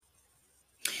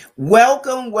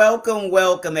Welcome, welcome,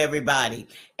 welcome, everybody.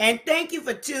 And thank you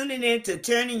for tuning in to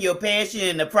Turning Your Passion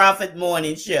in the Profit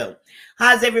Morning Show.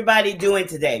 How's everybody doing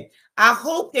today? I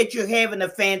hope that you're having a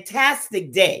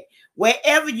fantastic day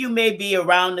wherever you may be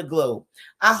around the globe.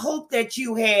 I hope that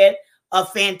you had a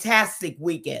fantastic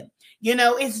weekend.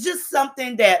 It's just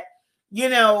something that,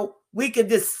 we could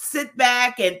just sit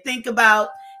back and think about,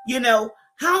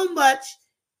 how much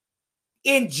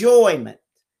enjoyment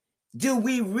do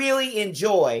we really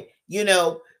enjoy,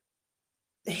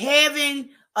 having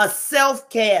a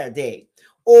self-care day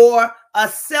or a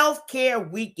self-care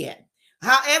weekend,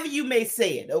 however you may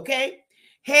say it, okay?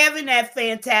 Having that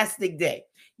fantastic day.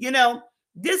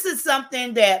 This is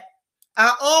something that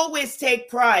I always take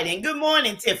pride in. Good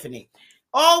morning, Tiffany.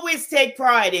 Always take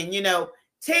pride in,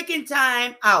 taking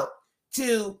time out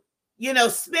to,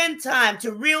 spend time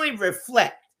to really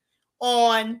reflect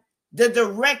on the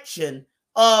direction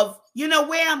of,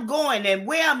 where I'm going and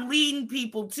where I'm leading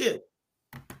people to.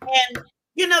 And,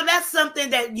 that's something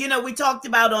that, we talked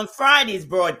about on Friday's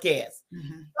broadcast,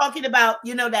 talking about,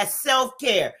 that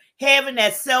self-care, having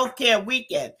that self-care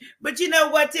weekend. But you know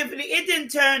what, Tiffany, it didn't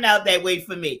turn out that way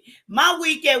for me. My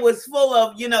weekend was full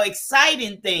of,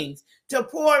 exciting things to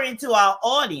pour into our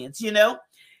audience,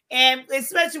 and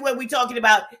especially when we're talking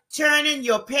about turning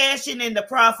your passion into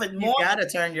profit more. You got to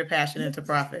turn your passion into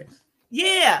profit.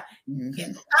 Yeah.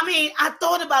 I mean, I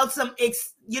thought about some,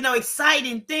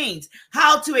 exciting things,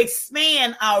 how to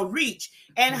expand our reach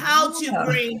and how to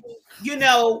bring,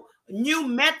 new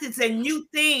methods and new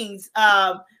things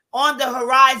on the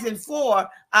horizon for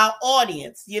our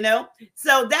audience,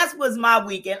 So that was my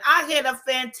weekend. I had a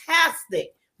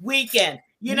fantastic weekend.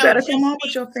 You better come on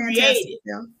with your fantastic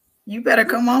self. You better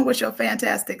come on with your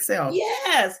fantastic self.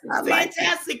 Yes,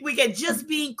 fantastic weekend. Just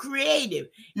being creative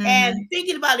and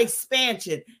thinking about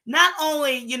expansion, not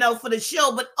only, for the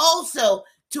show, but also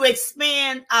to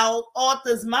expand our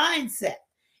author's mindset.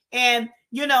 And,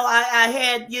 I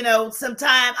had, some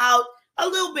time out, a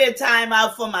little bit of time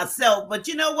out for myself. But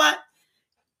you know what?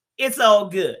 It's all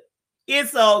good.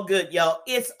 It's all good, y'all.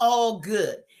 It's all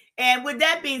good. And with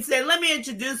that being said, let me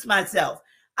introduce myself.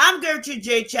 I'm Gertrude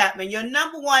J. Chapman, your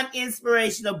 #1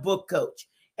 inspirational book coach,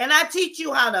 and I teach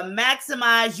you how to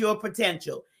maximize your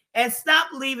potential and stop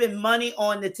leaving money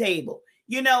on the table,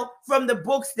 from the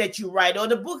books that you write or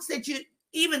the books that you're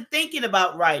even thinking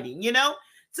about writing,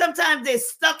 Sometimes they're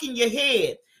stuck in your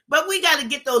head, but we got to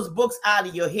get those books out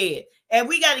of your head, and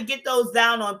we got to get those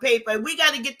down on paper, and we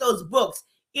got to get those books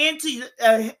into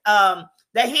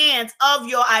the hands of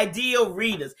your ideal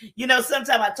readers. Sometimes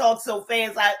I talk so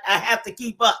fast, I have to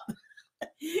keep up.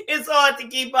 It's hard to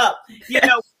keep up,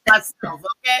 myself,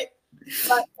 okay?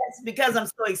 But that's because I'm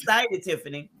so excited,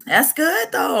 Tiffany. That's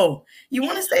good, though. You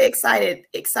want to stay excited.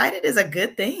 Excited is a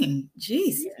good thing.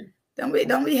 Jeez. Yeah.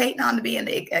 Don't be hating on to being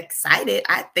excited.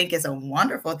 I think it's a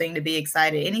wonderful thing to be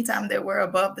excited. Anytime that we're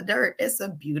above the dirt, it's a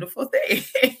beautiful thing.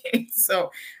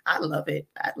 So I love it.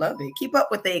 I love it. Keep up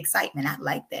with the excitement. I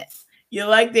like that. You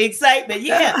like the excitement?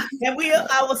 Yeah. And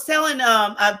I was telling,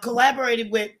 I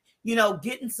collaborated with,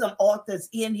 getting some authors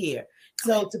in here.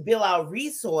 So to build our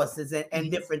resources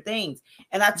and different things.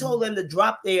 And I told them to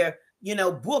drop their,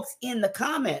 books in the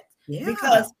comments. Yeah.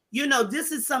 Because,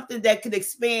 this is something that could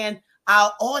expand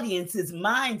our audience's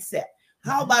mindset.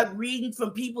 How about reading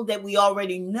from people that we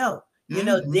already know,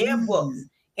 their books,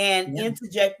 and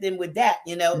interject them with that,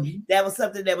 that was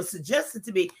something that was suggested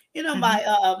to me.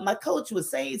 My coach was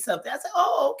saying something. I said,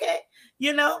 oh, okay.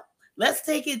 Let's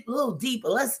take it a little deeper.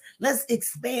 Let's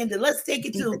expand it. Let's take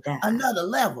it to another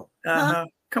level.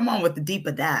 Come on with the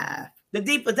deeper dive. The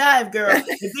deeper dive, girl.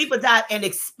 The deeper dive and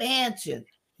expansion,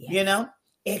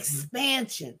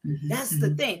 expansion. That's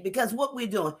the thing, because what we're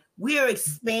doing, we're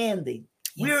expanding.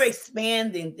 We're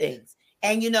expanding things.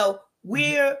 And,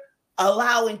 we're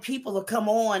allowing people to come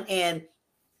on and,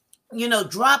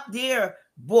 drop their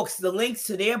books, the links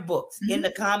to their books in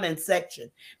the comment section.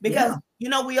 Because,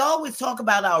 we always talk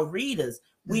about our readers.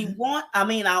 We want,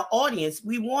 our audience,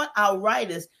 we want our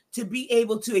writers to be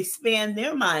able to expand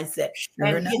their mindset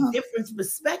and get different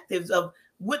perspectives of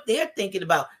what they're thinking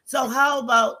about. So how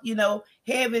about,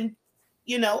 having,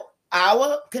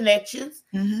 our connections,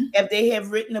 if they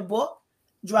have written a book,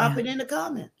 drop it in the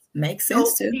comments. Makes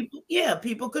sense too.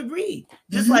 People could read,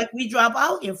 just like we drop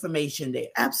our information there.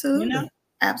 Absolutely.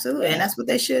 Absolutely. And that's what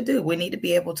they should do. We need to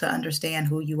be able to understand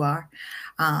who you are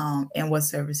and what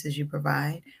services you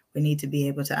provide. We need to be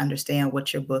able to understand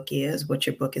what your book is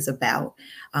about.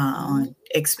 And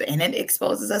it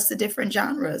exposes us to different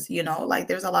genres. Like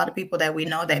there's a lot of people that we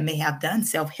know that may have done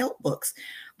self-help books,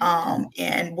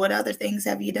 And what other things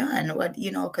have you done? What,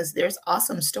 because there's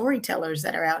awesome storytellers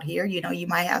that are out here. You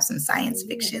might have some science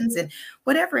fictions and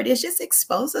whatever it is, just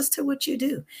expose us to what you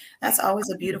do. That's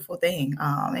always a beautiful thing.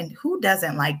 And who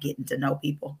doesn't like getting to know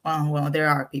people? Well, there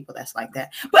are people that's like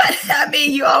that. But I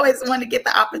mean, you always want to get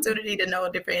the opportunity to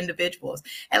know different individuals.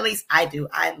 At least I do.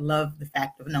 I love the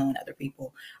fact of knowing other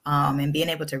people, and being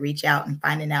able to reach out and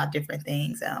finding out different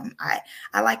things.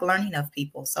 I like learning of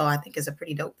people. So I think it's a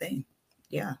pretty dope thing.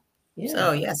 Yeah.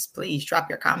 So yes, please drop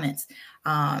your comments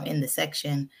in the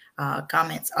section.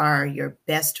 Comments are your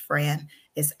best friend.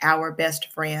 It's our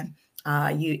best friend.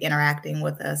 You interacting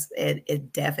with us,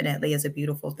 it definitely is a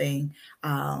beautiful thing.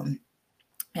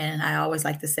 And I always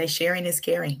like to say sharing is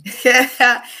caring.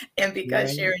 And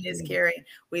because sharing is caring,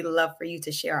 we love for you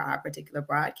to share our particular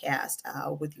broadcast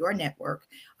with your network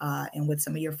and with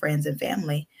some of your friends and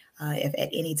family. If at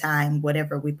any time,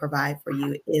 whatever we provide for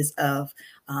you is of,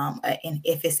 and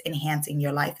if it's enhancing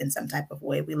your life in some type of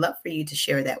way, we love for you to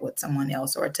share that with someone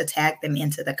else or to tag them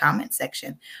into the comment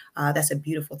section. That's a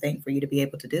beautiful thing for you to be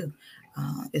able to do.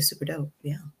 It's super dope.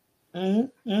 Yeah.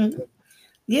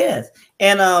 Yes.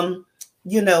 And, I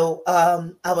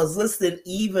was listening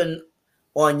even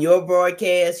on your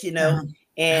broadcast, and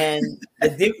the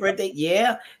different thing.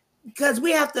 Yeah. Because we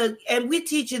have to, and we're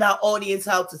teaching our audience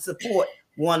how to support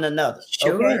one another. Okay.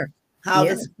 Sure. How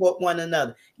to support one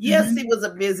another. Yes, it was a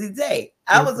busy day.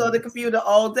 I was on the computer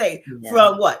all day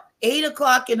from 8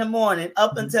 o'clock in the morning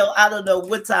up until I don't know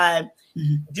what time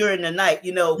during the night,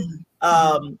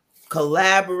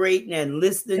 collaborating and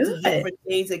listening to different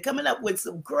things and coming up with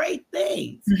some great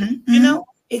things,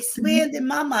 expanding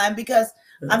my mind, because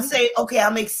I'm saying, okay,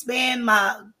 I'm expand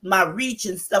my reach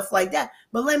and stuff like that,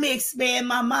 but let me expand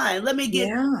my mind. Let me get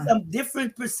some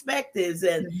different perspectives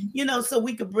and, so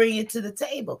we could bring it to the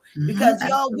table, because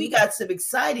y'all, we got some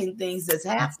exciting things that's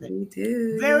happening. Yes, we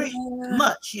do. Very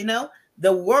much,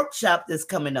 the workshop that's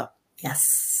coming up.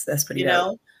 Yes, that's pretty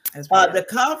the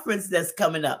conference that's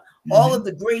coming up, all of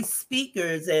the great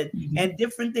speakers and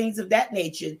different things of that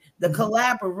nature, the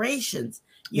collaborations,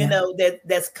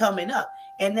 that's coming up.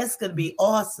 And that's going to be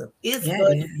awesome. It's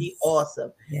going to be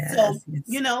awesome. Yes,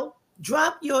 so,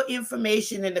 drop your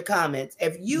information in the comments.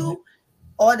 If you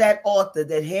are that author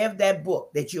that have that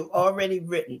book that you've already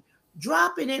written,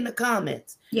 drop it in the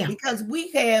comments. Because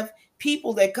we have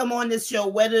people that come on this show,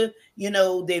 whether,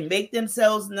 they make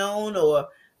themselves known or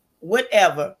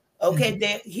whatever. Okay,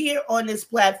 they're here on this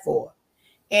platform.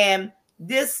 And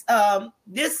this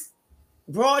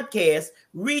broadcast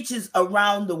reaches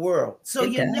around the world. So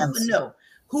you never know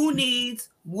who needs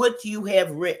what you have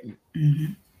written.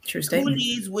 True statement. Who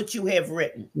needs what you have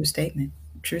written. True statement.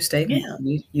 True statement.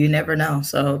 You never know.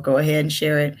 So go ahead and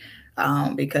share it,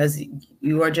 because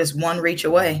you are just one reach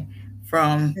away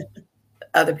from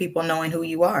other people knowing who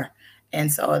you are. And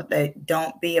so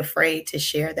don't be afraid to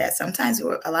share that. Sometimes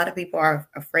a lot of people are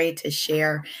afraid to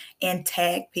share and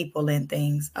tag people in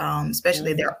things,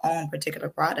 especially their own particular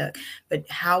product. But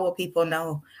how will people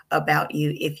know about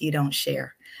you if you don't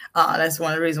share? That's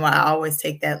one of the reasons why I always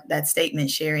take that statement,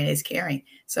 sharing is caring.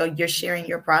 So you're sharing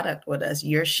your product with us.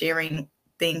 You're sharing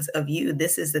things of you.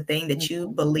 This is the thing that you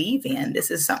believe in. This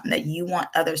is something that you want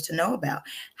others to know about.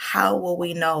 How will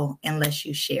we know unless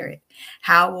you share it?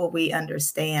 How will we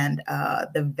understand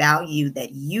the value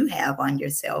that you have on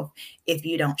yourself if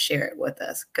you don't share it with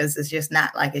us? Because it's just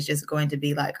not like it's just going to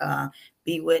be like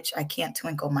bewitched. I can't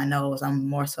twinkle my nose. I'm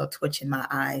more so twitching my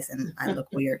eyes and I look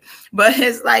weird. But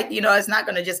it's like, it's not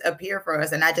going to just appear for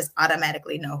us and I just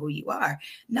automatically know who you are.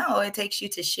 No, it takes you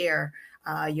to share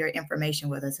your information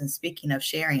with us. And speaking of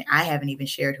sharing, I haven't even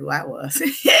shared who I was.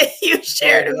 You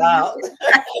shared who you were.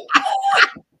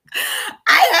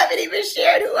 I haven't even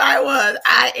shared who I was.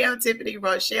 I am Tiffany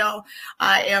Rochelle.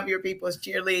 I am your people's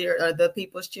cheerleader, or the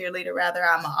people's cheerleader, rather.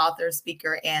 I'm an author,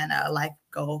 speaker, and a life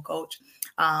goal coach.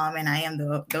 And I am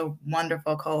the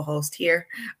wonderful co-host here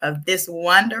of this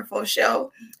wonderful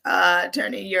show,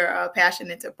 Turning Your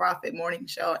Passion into Profit morning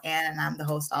show. And I'm the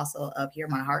host also of Hear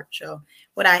My Heart show.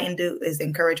 What I do is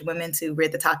encourage women to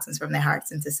rid the toxins from their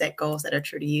hearts and to set goals that are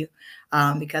true to you,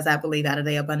 because I believe out of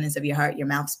the abundance of your heart, your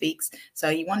mouth speaks. So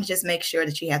you want to just make sure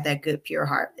that you have that good, pure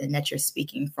heart and that you're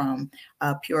speaking from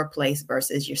a pure place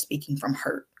versus you're speaking from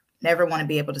hurt. Never want to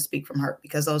be able to speak from hurt,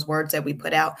 because those words that we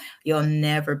put out, you'll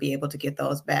never be able to get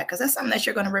those back, because that's something that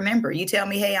you're going to remember. You tell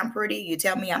me, hey, I'm pretty. You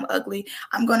tell me I'm ugly.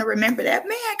 I'm going to remember that.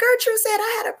 Man, Gertrude said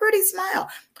I had a pretty smile.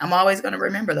 I'm always going to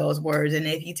remember those words. And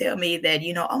if you tell me that,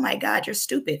 oh my God, you're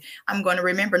stupid, I'm going to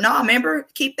remember. No, remember,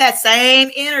 keep that same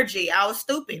energy. I was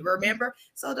stupid, remember?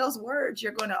 So those words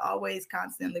you're going to always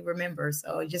constantly remember.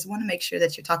 So you just want to make sure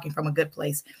that you're talking from a good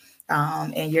place,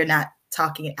 and you're not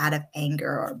talking out of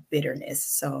anger or bitterness.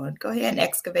 So go ahead and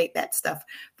excavate that stuff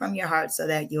from your heart so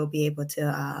that you'll be able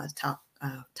to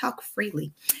talk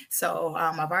freely. So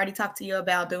I've already talked to you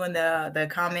about doing the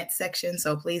comment section.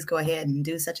 So please go ahead and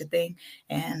do such a thing.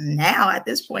 And now at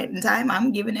this point in time,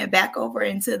 I'm giving it back over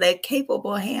into the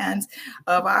capable hands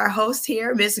of our host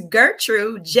here, Miss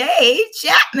Gertrude J.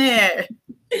 Chapman.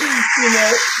 You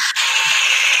know,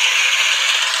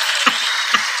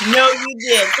 no, you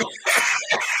didn't.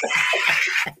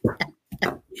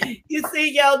 You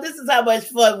see, y'all, this is how much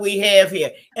fun we have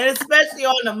here, and especially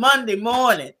on a Monday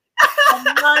morning.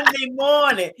 Monday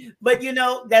morning. But you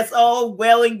know, that's all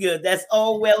well and good. That's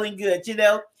all well and good, you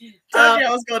know. Told you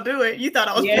I was gonna do it. You thought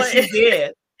I was yes, playing. you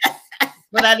did.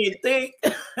 But I didn't think.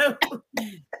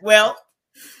 Well,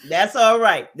 that's all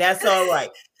right. That's all right.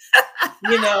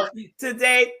 You know,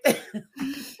 today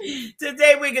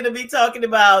we're going to be talking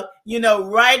about, you know,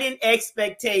 writing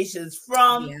expectations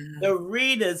from the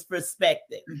reader's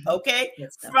perspective. Okay,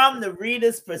 from the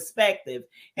reader's perspective.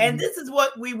 And this is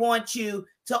what we want you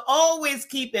to always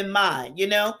keep in mind. You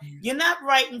know, you're not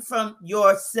writing from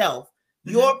yourself,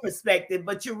 your perspective,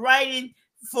 but you're writing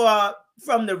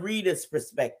from the reader's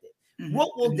perspective.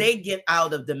 What will they get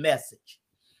out of the message?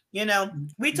 You know,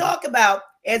 we talk about,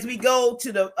 as we go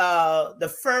to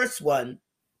the first one,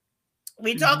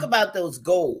 we talk about those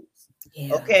goals.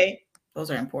 Okay, those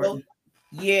are important.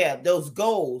 Those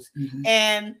goals.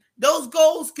 And those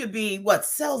goals could be what?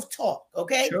 Self-talk.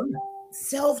 Okay,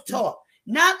 self-talk.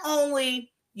 Not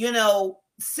only, you know,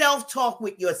 self-talk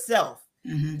with yourself,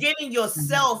 getting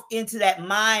yourself into that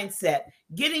mindset,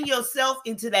 getting yourself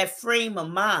into that frame of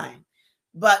mind.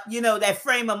 But you know, that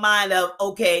frame of mind of,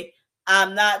 okay,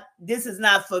 this is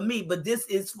not for me, but this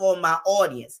is for my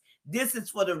audience. This is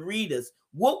for the readers.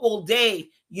 What will they,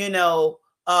 you know,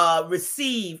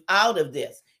 receive out of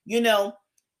this? You know,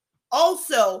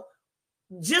 also,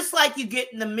 just like you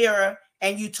get in the mirror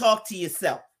and you talk to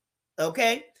yourself,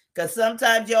 okay? Because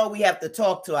sometimes, y'all, we have to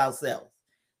talk to ourselves.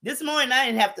 This morning, I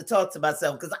didn't have to talk to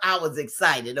myself because I was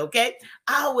excited, okay?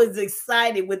 I was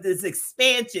excited with this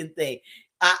expansion thing.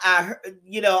 I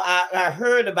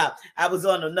heard about, I was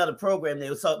on another program that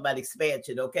was talking about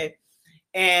expansion, okay?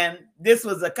 And this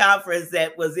was a conference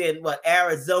that was in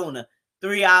Arizona.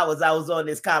 3 hours I was on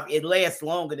this conference. It lasts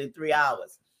longer than 3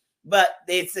 hours. But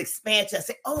it's expansion. I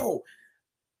said, oh,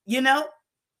 you know,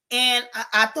 and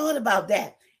I thought about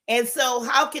that. And so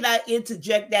how can I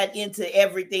interject that into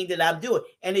everything that I'm doing?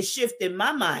 And it shifted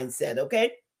my mindset,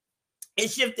 okay? It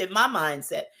shifted my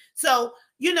mindset. So,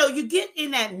 you know, you get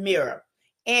in that mirror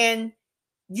and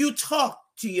you talk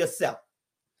to yourself.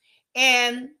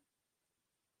 And,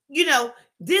 you know,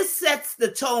 this sets the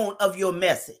tone of your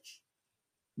message.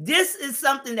 This is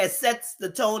something that sets the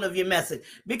tone of your message,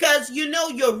 because, you know,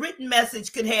 your written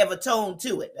message could have a tone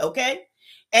to it, okay?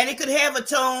 And it could have a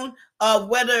tone of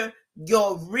whether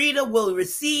your reader will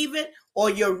receive it or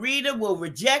your reader will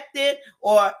reject it,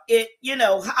 or it, you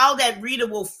know, how that reader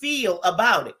will feel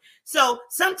about it. So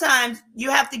sometimes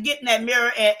you have to get in that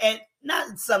mirror and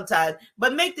not sometimes,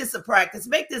 but make this a practice.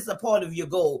 Make this a part of your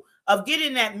goal of getting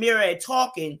in that mirror and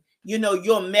talking, you know,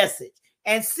 your message,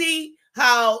 and see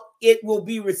how it will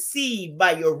be received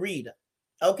by your reader.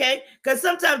 Okay? Because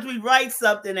sometimes we write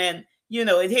something and, you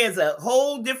know, it has a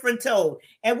whole different tone,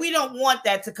 and we don't want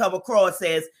that to come across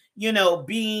as, you know,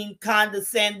 being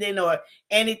condescending or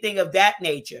anything of that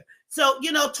nature. So,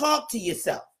 you know, talk to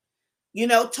yourself. You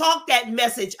know, talk that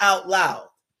message out loud,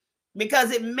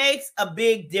 because it makes a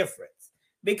big difference.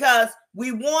 Because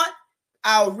we want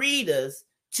our readers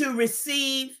to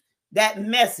receive that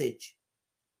message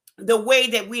the way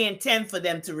that we intend for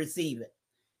them to receive it.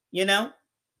 You know,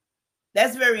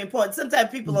 that's very important.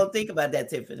 Sometimes people don't think about that,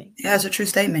 Tiffany. Yeah, that's a true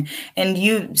statement. And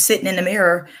you sitting in the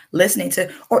mirror listening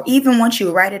to, or even once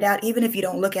you write it out, even if you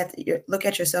don't look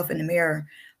at yourself in the mirror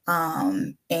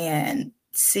and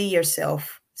see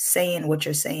yourself saying what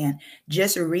you're saying,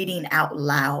 just reading out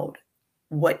loud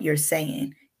what you're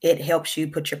saying, it helps you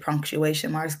put your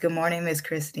punctuation marks. Good morning, Miss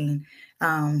Christine.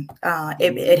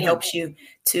 It helps you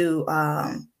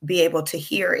to be able to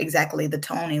hear exactly the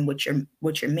tone in which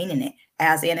you're meaning it.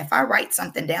 As in, if I write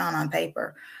something down on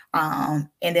paper, and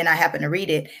then I happen to read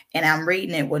it, and I'm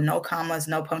reading it with no commas,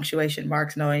 no punctuation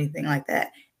marks, no anything like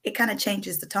that, it kind of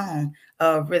changes the tone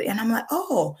of really. And I'm like,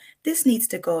 oh, this needs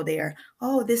to go there.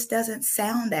 Oh, this doesn't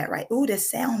sound that right. Oh, this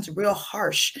sounds real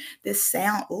harsh. This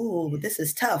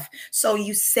is tough. So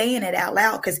you saying it out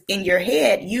loud, because in your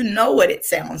head, you know what it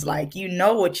sounds like. You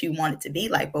know what you want it to be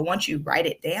like. But once you write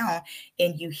it down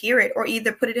and you hear it, or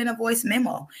either put it in a voice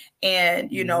memo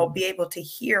and, you know, be able to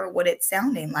hear what it's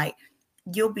sounding like,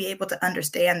 you'll be able to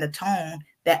understand the tone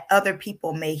that other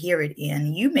people may hear it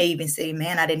in. You may even say,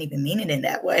 man, I didn't even mean it in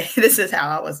that way. This is how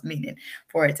I was meaning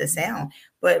for it to sound.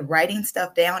 But writing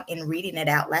stuff down and reading it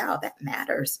out loud, that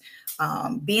matters.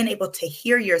 Being able to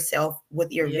hear yourself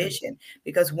with your vision,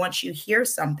 because once you hear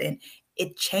something,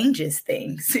 it changes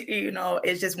things.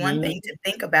 It's just one thing to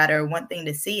think about it or one thing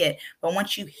to see it. But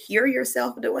once you hear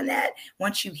yourself doing that,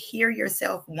 once you hear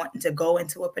yourself wanting to go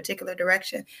into a particular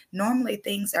direction, normally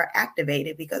things are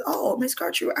activated because, oh, Miss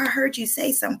Gertrude, I heard you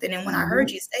say something. And when I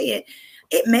heard you say it,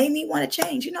 it made me want to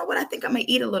change. You know what? I think I'm going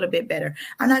to eat a little bit better.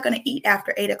 I'm not going to eat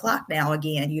after 8 o'clock now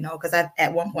again, because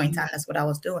at one point in time, that's what I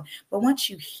was doing. But once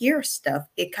you hear stuff,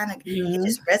 it kind of, it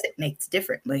just resonates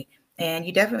differently. And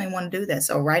you definitely want to do that.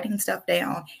 So writing stuff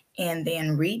down and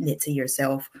then reading it to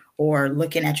yourself or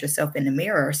looking at yourself in the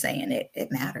mirror saying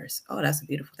it matters. Oh, that's a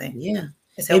beautiful thing. Yeah,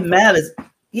 it matters.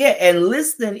 Yeah, and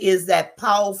listening is that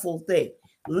powerful thing.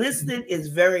 Listening is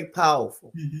very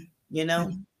powerful,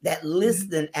 that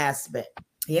listening aspect.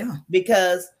 Yeah.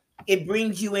 Because it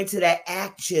brings you into that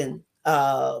action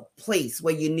place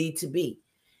where you need to be.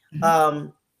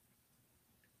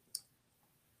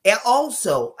 And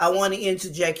also, I want to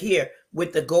interject here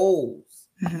with the goals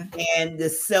and the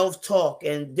self-talk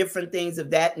and different things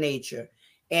of that nature,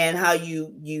 and how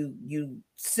you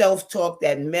self-talk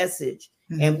that message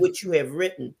and what you have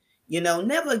written.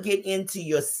 Never get into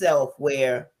yourself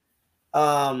where,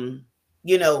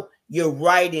 you're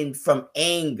writing from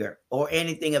anger or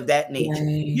anything of that nature.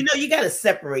 Right. You got to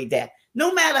separate that.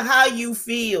 No matter how you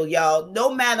feel, y'all,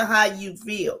 no matter how you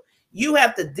feel, you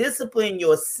have to discipline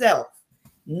yourself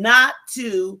not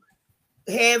to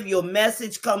have your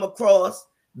message come across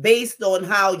based on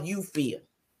how you feel.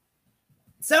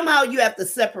 Somehow you have to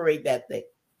separate that thing.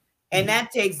 And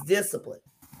that takes discipline.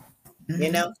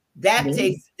 That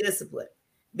takes discipline.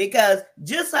 Because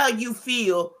just how you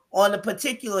feel on a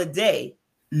particular day,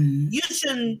 you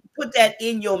shouldn't put that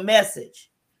in your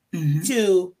message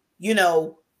to,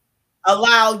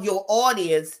 allow your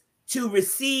audience to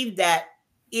receive that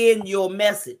in your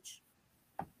message.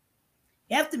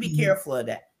 You have to be careful of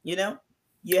that,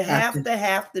 You have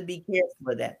to be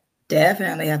careful of that.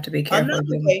 Definitely have to be careful.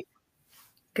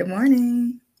 Good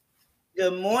morning.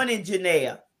 Good morning,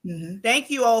 Janea. Thank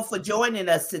you all for joining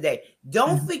us today.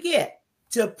 Don't forget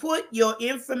to put your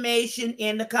information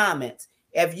in the comments.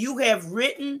 If you have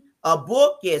written a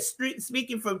book, yes,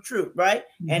 speaking from truth, right?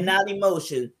 And not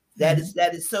emotion. That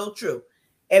is so true.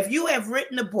 If you have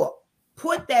written a book,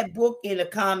 put that book in the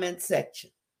comment section.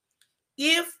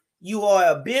 If you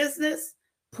are a business,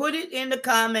 put it in the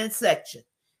comment section,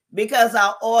 because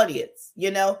our audience,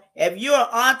 if you're an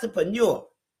entrepreneur,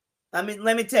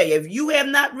 let me tell you, if you have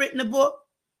not written a book,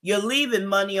 you're leaving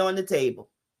money on the table.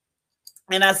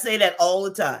 And I say that all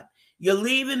the time. You're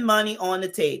leaving money on the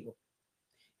table.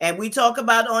 And we talk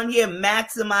about on here,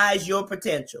 maximize your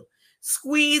potential.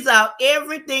 Squeeze out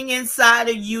everything inside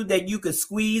of you that you could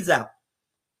squeeze out.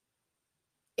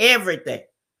 Everything.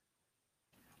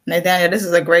 Nathaniel, this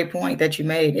is a great point that you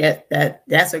made.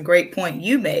 That's a great point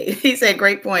you made. He said,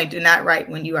 great point. Do not write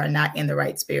when you are not in the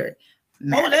right spirit.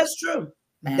 Matters. Oh, that's true.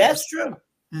 Matters. That's true.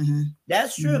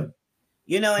 That's true.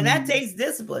 And that takes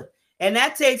discipline. And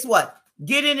that takes what?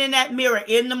 Getting in that mirror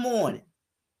in the morning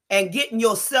and getting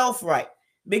yourself right.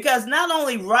 Because not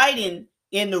only writing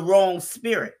in the wrong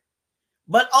spirit,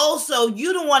 but also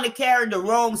you don't want to carry the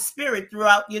wrong spirit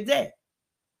throughout your day.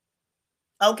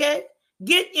 Okay?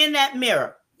 Get in that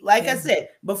mirror. Like I said,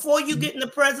 before you get in the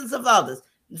presence of others,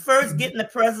 first get in the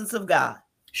presence of God.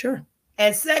 Sure.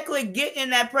 And secondly, get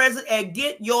in that presence and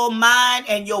get your mind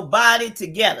and your body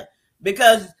together.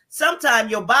 Because sometimes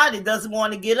your body doesn't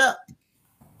want to get up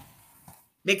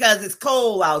because it's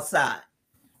cold outside,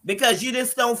 because you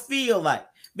just don't feel like,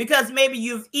 because maybe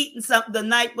you've eaten something the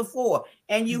night before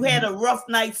and you had a rough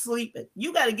night sleeping.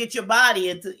 You got to get your body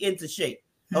into shape.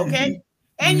 Okay?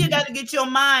 And you got to get your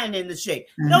mind into shape.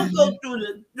 Don't go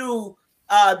through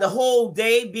the whole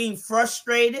day being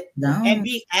frustrated and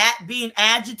being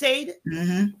agitated.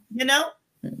 And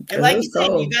like you said,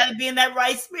 you got to be in that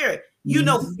right spirit.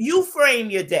 You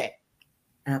frame your day.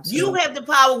 Absolutely. You have the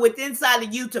power within inside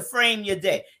of you to frame your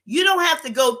day. You don't have to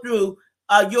go through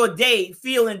your day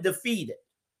feeling defeated.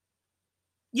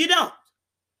 You don't.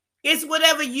 It's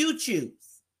whatever you choose.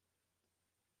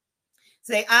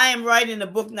 Say, I am writing a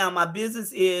book now. My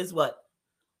business is what?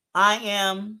 What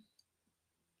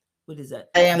is that?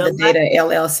 I am the Data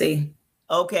LLC.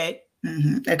 Okay.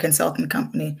 A consulting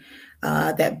company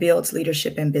that builds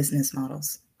leadership and business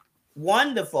models.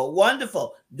 Wonderful,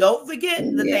 wonderful. Don't forget,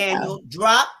 Nathaniel,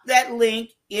 drop that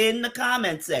link in the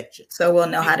comment section. So we'll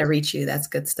know how to reach you. That's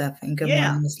good stuff. And good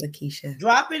Yeah. morning, Miss Lakeisha.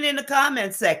 Drop it in the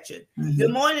comment section.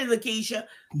 Good morning, Lakeisha.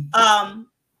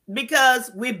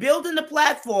 Because we're building the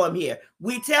platform here.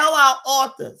 We tell our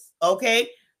authors, okay,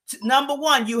 number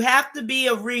one, you have to be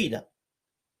a reader.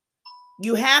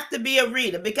 You have to be a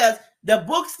reader, because the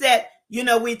books that, you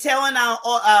know, we're telling our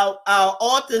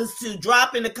authors to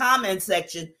drop in the comment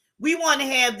section, we want to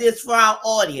have this for our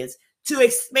audience to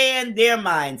expand their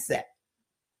mindset.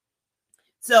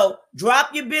 So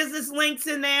drop your business links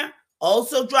in there.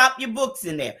 Also drop your books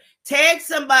in there. Tag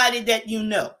somebody that you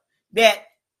know that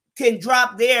can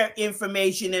drop their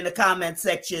information in the comment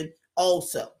section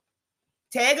also.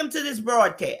 Tag them to this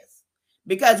broadcast,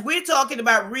 because we're talking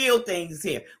about real things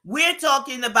here. We're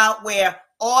talking about where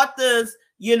authors,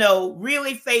 you know,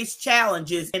 really face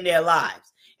challenges in their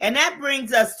lives. And that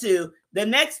brings us to the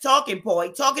next talking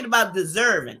point, talking about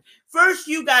deserving. First,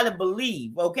 you got to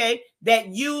believe, okay, that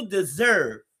you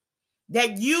deserve,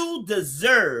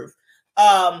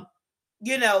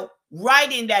 you know,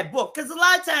 writing that book. Because a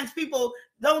lot of times people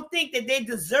don't think that they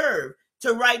deserve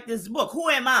to write this book. Who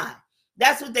am I?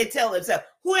 That's what they tell themselves.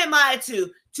 Who am I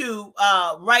to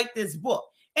write this book?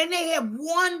 And they have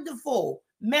wonderful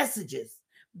messages,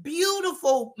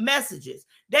 beautiful messages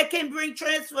that can bring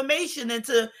transformation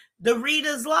into the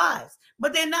readers' lives,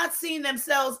 but they're not seeing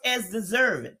themselves as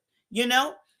deserving, you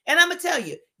know? And I'm going to tell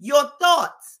you, your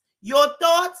thoughts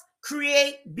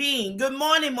create being. Good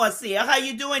morning, Marcia. How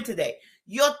you doing today?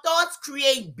 Your thoughts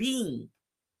create being,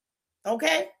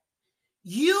 okay?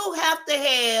 You have to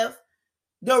have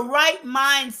the right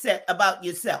mindset about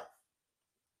yourself.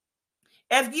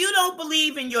 If you don't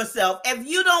believe in yourself, if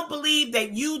you don't believe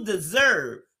that you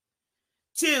deserve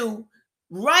to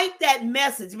write that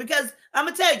message, because I'm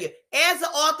going to tell you, as an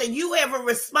author, you have a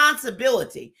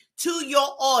responsibility to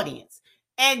your audience,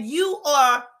 and you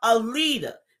are a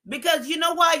leader. Because you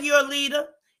know why you're a leader?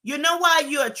 You know why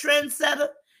you're a trendsetter?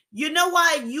 You know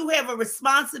why you have a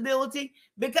responsibility?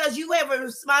 Because you have a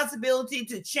responsibility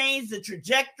to change the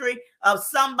trajectory of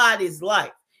somebody's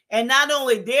life. And not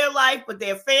only their life, but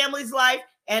their family's life,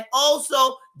 and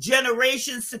also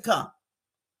generations to come.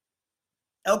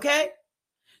 Okay?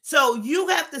 So you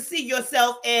have to see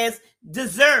yourself as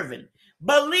deserving.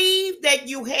 Believe that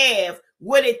you have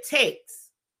what it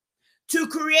takes to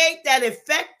create that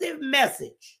effective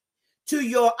message to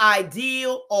your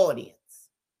ideal audience.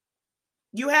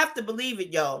 You have to believe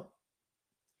it, y'all.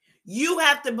 You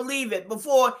have to believe it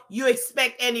before you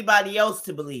expect anybody else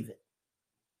to believe it.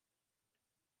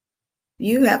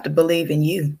 You have to believe in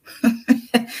you.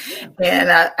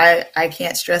 And I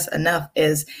can't stress enough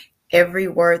is every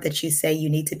word that you say, you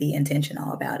need to be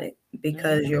intentional about it,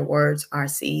 because your words are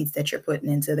seeds that you're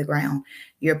putting into the ground.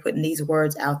 You're putting these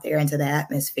words out there into the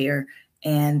atmosphere.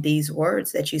 And these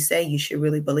words that you say, you should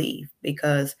really believe,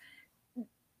 because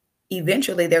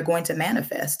eventually they're going to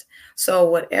manifest. So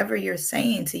whatever you're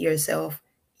saying to yourself,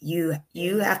 you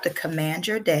have to command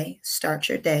your day, start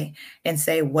your day, and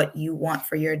say what you want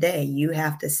for your day. You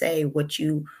have to say what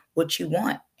you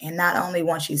want. And not only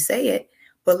once you say it,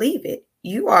 believe it.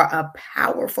 You are a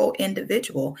powerful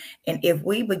individual. And if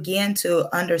we begin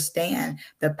to understand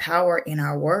the power in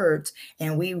our words,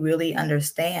 and we really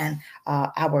understand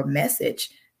our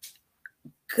message,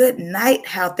 good night,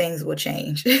 how things will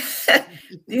change.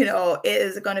 You know, it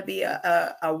is going to be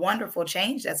a wonderful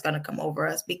change that's going to come over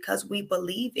us, because we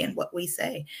believe in what we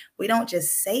say. We don't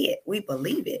just say it, we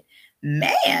believe it.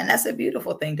 Man, that's a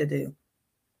beautiful thing to do.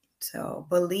 So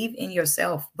believe in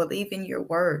yourself, believe in your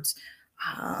words.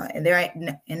 And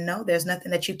there's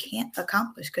nothing that you can't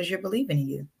accomplish, because you're believing in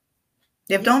you.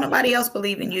 If don't nobody else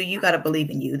believe in you, you got to believe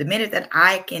in you. The minute that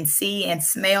I can see and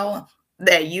smell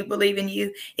that you believe in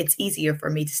you, it's easier for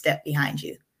me to step behind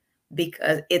you,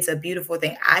 because it's a beautiful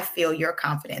thing. I feel your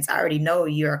confidence. I already know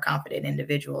you're a confident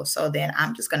individual. So then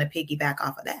I'm just going to piggyback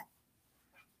off of that.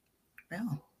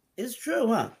 Well, it's true,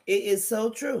 huh? It is so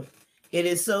true. It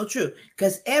is so true,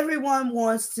 because everyone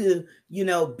wants to, you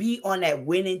know, be on that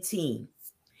winning team.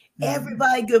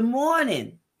 Everybody, good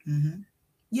morning.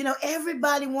 You know,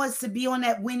 everybody wants to be on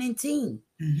that winning team.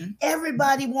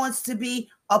 Everybody wants to be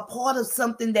a part of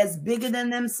something that's bigger than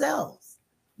themselves,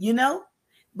 you know?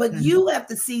 But you have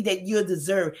to see that you're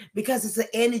deserved, because it's an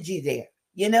energy there,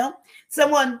 you know?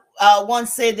 Someone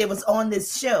once said they was on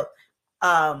this show,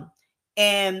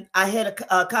 and I had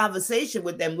a conversation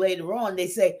with them later on. They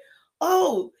say,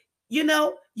 oh, you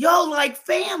know, y'all like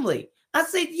family. I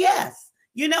said, yes.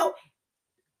 You know,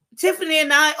 Tiffany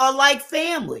and I are like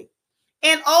family.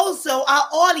 And also our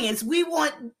audience, we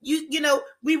want you know,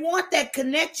 we want that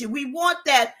connection. We want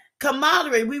that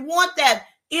camaraderie. We want that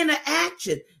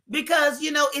interaction because,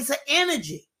 you know, it's an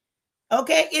energy.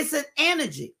 Okay. It's an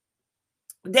energy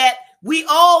that we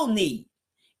all need.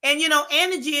 And, you know,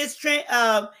 energy is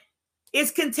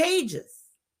it's contagious.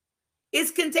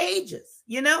 It's contagious,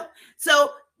 you know?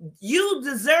 So you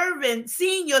deserving,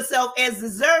 seeing yourself as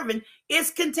deserving,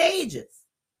 is contagious.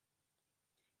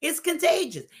 It's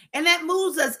contagious. And that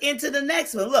moves us into the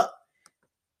next one. Look,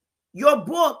 your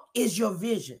book is your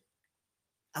vision.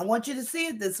 I want you to see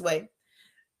it this way.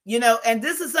 You know, and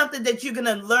this is something that you're going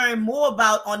to learn more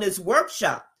about on this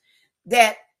workshop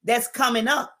that's coming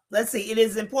up. Let's see. It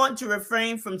is important to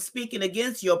refrain from speaking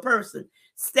against your person,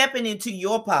 stepping into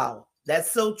your power.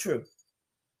 That's so true.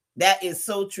 That is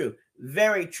so true.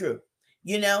 Very true.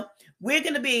 You know, we're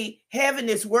going to be having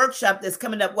this workshop that's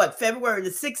coming up, what, February the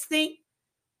 16th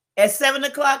at 7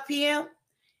 o'clock p.m.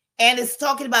 And it's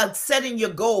talking about setting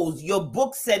your goals, your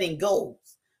book setting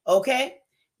goals. Okay.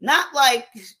 Not like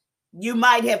you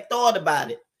might have thought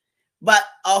about it, but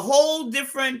a whole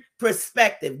different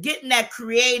perspective, getting that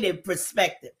creative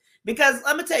perspective. Because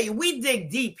let me tell you, we dig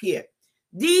deep here.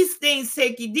 These things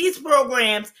take you, these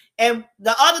programs and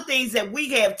the other things that we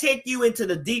have take you into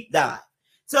the deep dive.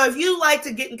 So if you like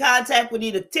to get in contact with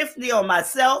either Tiffany or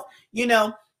myself, you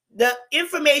know, the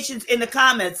information's in the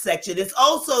comments section. It's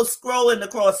also scrolling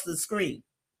across the screen.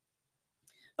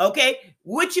 Okay,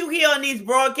 what you hear on these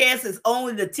broadcasts is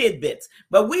only the tidbits,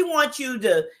 but we want you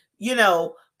to, you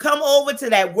know, come over to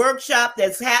that workshop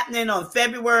that's happening on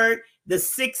February the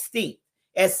 16th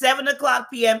at 7 o'clock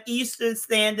p.m. Eastern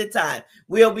Standard Time.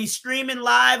 We'll be streaming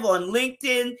live on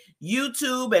LinkedIn,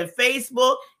 YouTube, and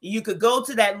Facebook. You could go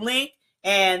to that link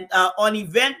and on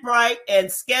Eventbrite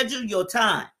and schedule your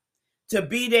time to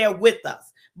be there with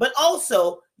us. But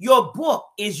also, your book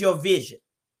is your vision.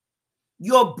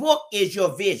 Your book is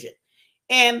your vision.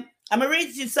 And I'm going to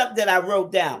read you something that I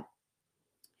wrote down.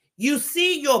 You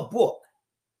see your book.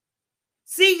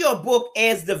 See your book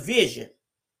as the vision.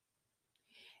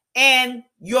 And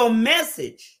your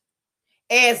message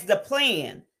as the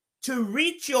plan to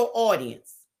reach your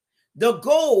audience. The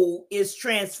goal is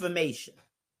transformation.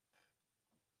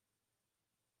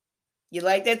 You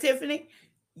like that, Tiffany?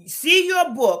 See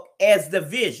your book as the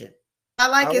vision. I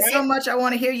like it so much, I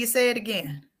want to hear you say it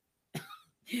again.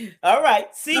 All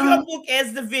right. See your book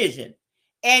as the vision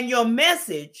and your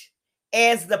message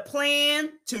as the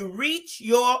plan to reach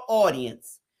your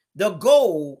audience. The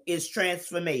goal is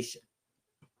transformation.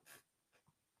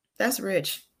 That's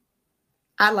rich.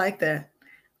 I like that.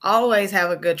 Always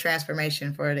have a good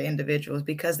transformation for the individuals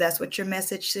because that's what your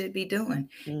message should be doing.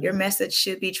 Mm-hmm. Your message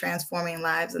should be transforming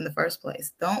lives in the first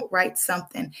place. Don't write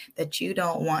something that you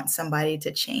don't want somebody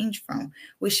to change from.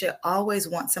 We should always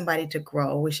want somebody to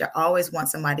grow. We should always want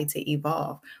somebody to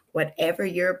evolve. Whatever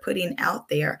you're putting out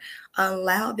there,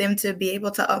 allow them to be able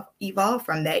to evolve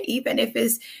from that, even if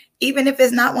it's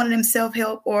not one of them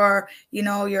self-help or, you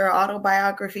know, your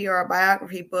autobiography or a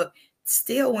biography book.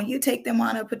 Still, when you take them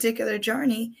on a particular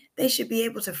journey, they should be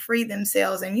able to free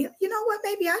themselves. And you know what?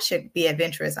 Maybe I should be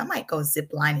adventurous. I might go zip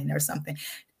lining or something.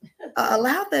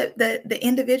 Allow the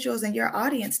individuals in your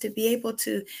audience to be able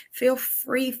to feel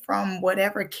free from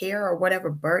whatever care or whatever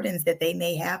burdens that they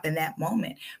may have in that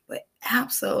moment. But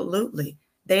absolutely,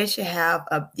 they should have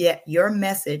your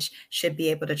message should be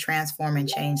able to transform and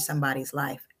change somebody's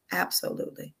life.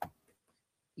 Absolutely.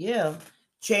 Yeah.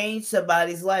 Change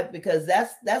somebody's life, because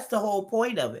that's the whole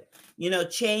point of it, you know,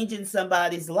 changing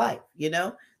somebody's life, you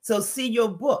know. So see your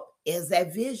book as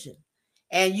that vision,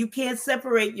 and you can't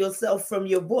separate yourself from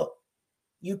your book.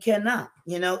 You cannot,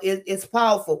 you know. It's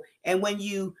powerful. And when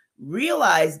you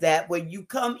realize that, when you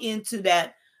come into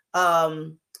that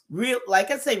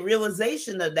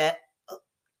realization of that,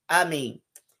 I mean,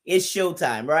 it's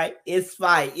showtime, right? It's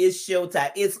fire, it's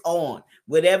showtime, it's on,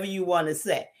 whatever you want to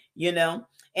say, you know.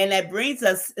 And that brings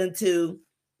us into,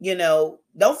 you know,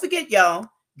 don't forget, y'all,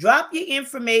 drop your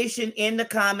information in the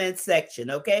comment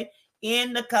section, okay?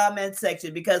 In the comment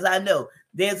section, because I know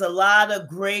there's a lot of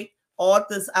great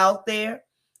authors out there,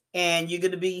 and you're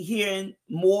going to be hearing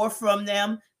more from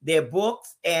them, their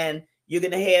books, and you're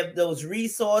going to have those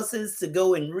resources to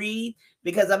go and read,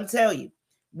 because I'm telling you,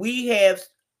 we have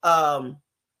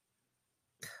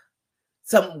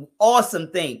some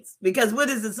awesome things. Because what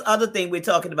is this other thing we're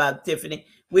talking about, Tiffany?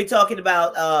 We're talking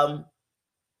about,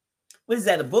 what is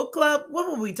that, a book club? What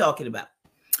were we talking about?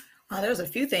 There's a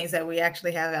few things that we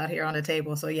actually have out here on the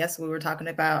table. So yes, we were talking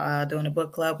about doing a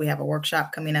book club. We have a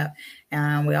workshop coming up,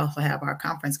 and we also have our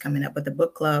conference coming up. But the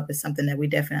book club is something that we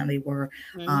definitely were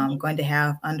going to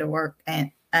have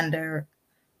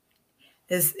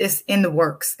it's in the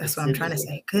works. That's what I'm trying to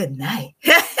say. Good night.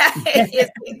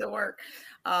 It's in the work.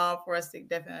 for us to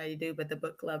definitely do. But the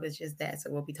book club is just that. So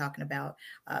we'll be talking about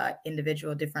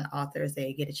individual different authors.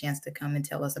 They get a chance to come and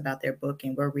tell us about their book,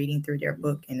 and we're reading through their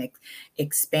book and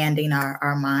expanding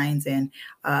our minds and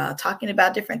talking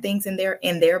about different things in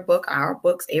their book, our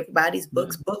books, everybody's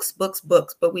books,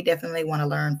 books. But we definitely want to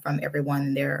learn from everyone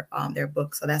in their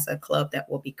books. So that's a club that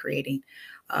we'll be creating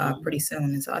pretty soon.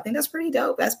 And so I think that's pretty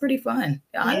dope. That's pretty fun.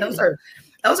 And those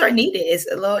are needed.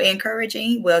 It's a little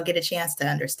encouraging. We'll get a chance to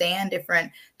understand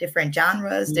different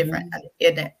genres,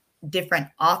 different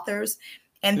authors,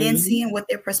 and then seeing what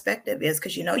their perspective is.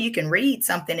 Because, you can read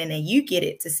something and then you get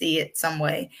it to see it some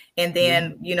way. And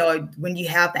then, when you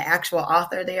have the actual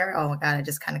author there, oh my God, I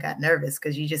just kind of got nervous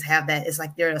because you just have that. It's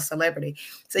like they're a celebrity.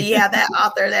 So you have that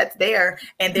author that's there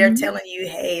and they're telling you,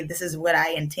 hey, this is what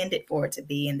I intended for it to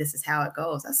be. And this is how it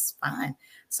goes. That's fine.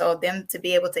 So them to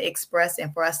be able to express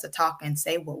and for us to talk and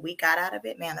say what we got out of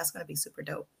it, man, that's going to be super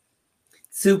dope.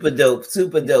 Super dope,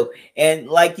 super dope. And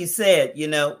like you said,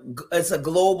 it's a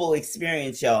global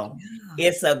experience, y'all. Yeah.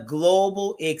 It's a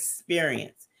global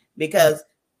experience because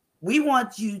we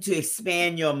want you to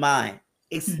expand your mind,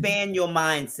 expand your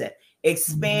mindset,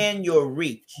 expand your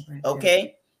reach,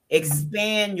 okay?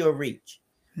 Expand your reach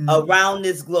around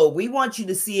this globe. We want you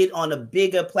to see it on a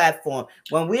bigger platform.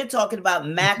 When we're talking about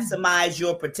maximize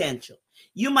your potential,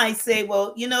 you might say,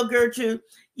 well, Gertrude,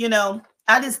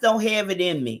 I just don't have it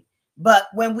in me. But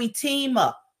when we team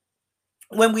up,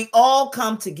 when we all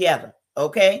come together,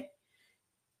 okay,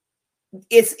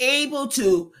 it's able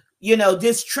to,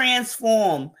 just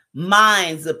transform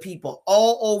minds of people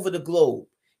all over the globe.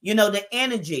 The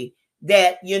energy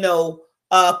that,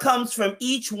 comes from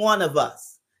each one of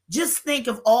us. Just think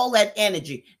of all that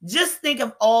energy. Just think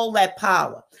of all that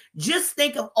power. Just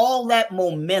think of all that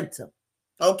momentum.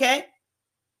 Okay?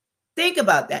 Think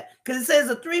about that. Because it says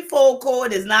a threefold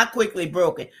cord is not quickly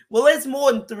broken. Well, there's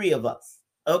more than three of us.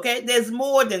 Okay? There's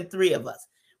more than three of us.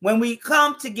 When we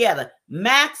come together,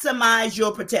 maximize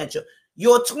your potential.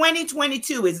 Your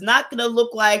 2022 is not going to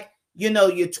look like, your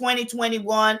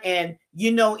 2021 and,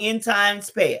 in times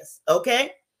past.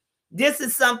 Okay? This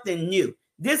is something new.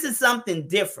 This is something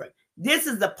different. This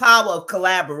is the power of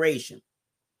collaboration.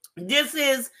 This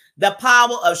is the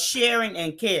power of sharing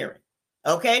and caring.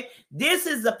 Okay? This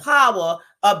is the power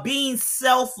of being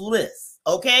selfless.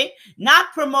 Okay?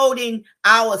 Not promoting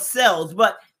ourselves,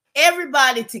 but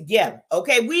everybody together.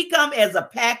 Okay? We come as a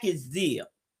package deal.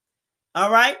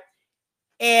 All right?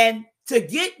 And to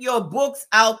get your books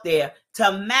out there to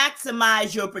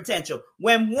maximize your potential.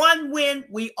 When one wins,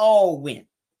 we all win.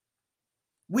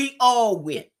 We all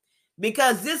win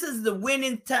because this is the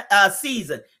winning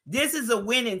season. This is a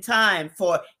winning time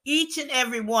for each and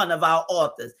every one of our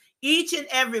authors, each and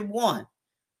every one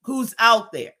who's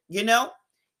out there,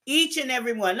 each and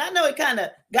every one. I know it kind of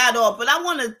got off, but I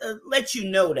want to let you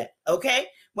know that, okay?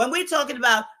 When we're talking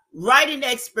about writing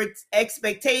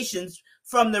expectations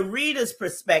from the reader's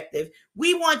perspective,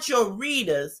 we want your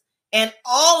readers and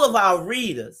all of our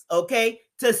readers, okay,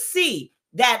 to see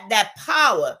that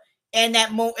power and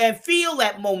and feel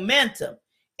that momentum,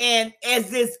 and as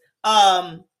this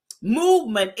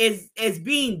movement is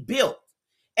being built,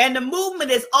 and the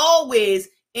movement is always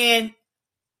in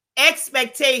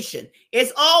expectation.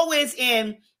 It's always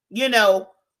in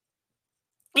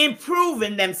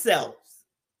improving themselves.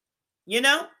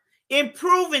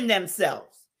 Improving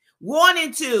themselves,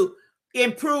 wanting to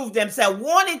improve themselves,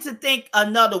 wanting to think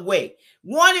another way,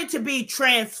 wanting to be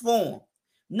transformed.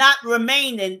 Not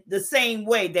remaining the same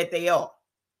way that they are.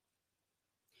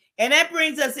 And that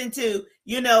brings us into,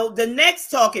 the next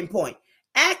talking point.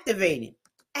 Activating.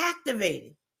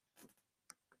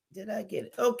 Did I get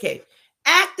it? Okay.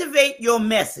 Activate your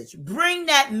message. Bring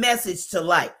that message to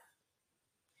life.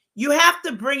 You have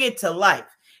to bring it to life.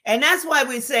 And that's why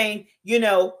we're saying,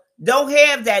 don't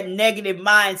have that negative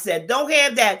mindset. Don't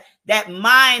have that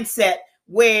mindset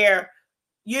where,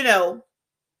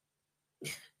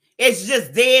 it's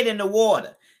just dead in the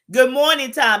water. Good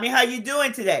morning, Tommy. How you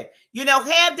doing today?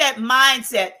 Have that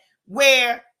mindset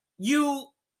where you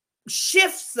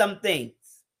shift some things.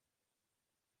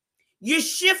 You're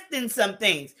shifting some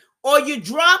things or you're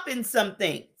dropping some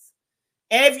things.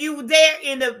 And if you were there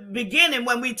in the beginning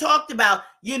when we talked about,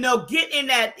 get in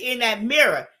that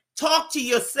mirror, talk to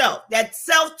yourself, that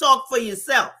self-talk for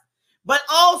yourself, but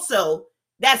also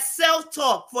that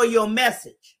self-talk for your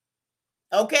message.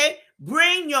 Okay?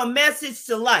 Bring your message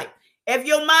to life. If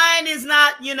your mind is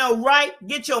not, right,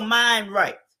 get your mind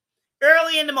right.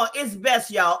 Early in the morning. It's best,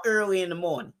 y'all, early in the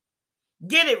morning.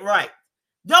 Get it right.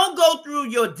 Don't go through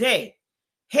your day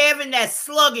having that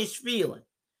sluggish feeling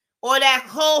or that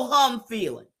ho-hum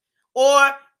feeling,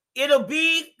 or it'll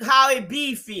be how it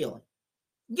be feeling.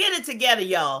 Get it together,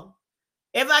 y'all.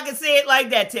 If I can say it like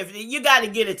that, Tiffany, you got to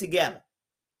get it together.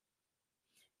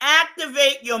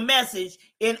 Activate your message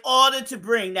in order to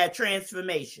bring that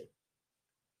transformation.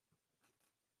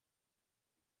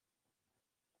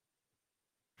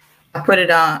 I put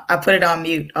it on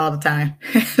mute all the time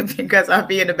because I'll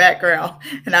be in the background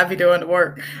and I'll be doing the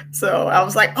work. So I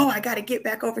was like, oh, I got to get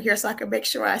back over here so I can make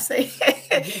sure I say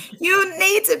you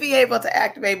need to be able to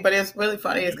activate. But it's really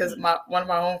funny is because one of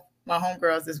my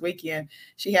homegirls this weekend,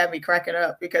 she had me cracking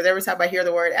up because every time I hear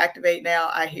the word activate now,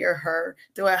 I hear her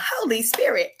doing Holy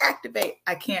Spirit, activate.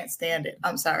 I can't stand it.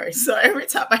 I'm sorry. So every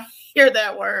time I hear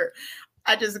that word,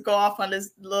 I just go off on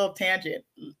this little tangent.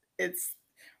 It's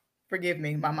forgive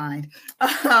me, my mind.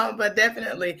 But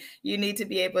definitely you need to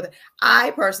be able to,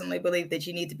 I personally believe that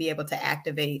you need to be able to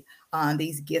activate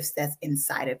these gifts that's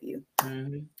inside of you.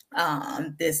 Mm-hmm.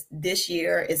 This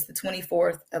year is the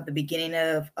 24th of the beginning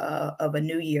of a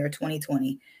new year,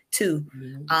 2022.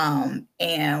 Mm-hmm.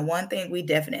 And one thing we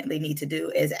definitely need to do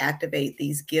is activate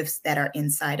these gifts that are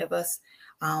inside of us.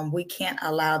 We can't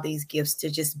allow these gifts to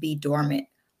just be dormant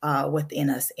within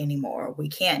us anymore. We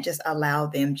can't just allow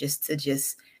them just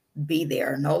be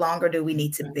there. No longer do we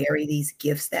need to bury these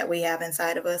gifts that we have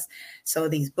inside of us. So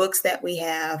these books that we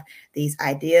have, these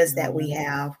ideas that we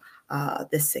have,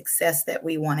 the success that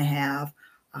we want to have,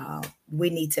 we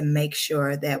need to make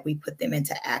sure that we put them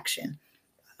into action.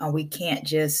 We can't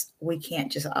just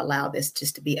allow this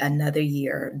just to be another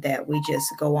year that we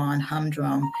just go on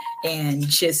humdrum and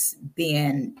just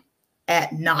being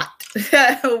at naught.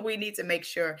 We need to make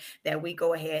sure that we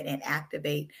go ahead and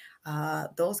activate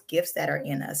those gifts that are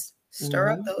in us. Stir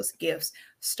up those gifts,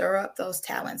 stir up those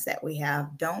talents that we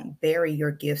have. Don't bury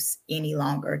your gifts any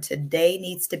longer. Today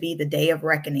needs to be the day of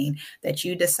reckoning that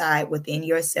you decide within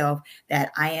yourself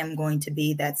that I am going to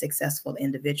be that successful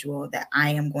individual, that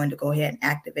I am going to go ahead and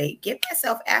activate, get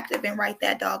myself active and write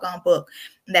that doggone book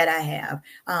that I have.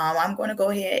 I'm going to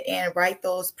go ahead and write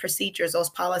those procedures,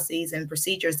 those policies and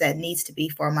procedures that needs to be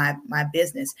for my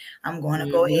business. I'm going to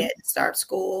go ahead and start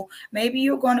school. Maybe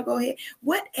you're going to go ahead,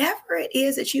 whatever it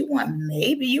is that you want.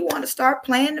 Maybe you want to start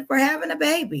planning for having a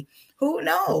baby. Who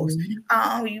knows?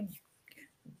 You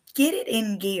get it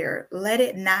in gear. Let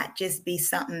it not just be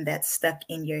something that's stuck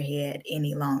in your head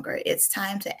any longer. It's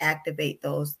time to activate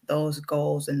those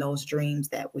goals and those dreams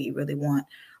that we really want.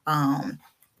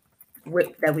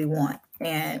 That we want,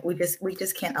 and we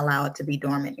just can't allow it to be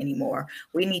dormant anymore.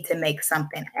 We need to make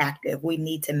something active. We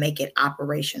need to make it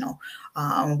operational.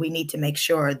 We need to make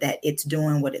sure that it's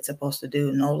doing what it's supposed to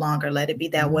do. No longer let it be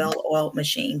that well-oiled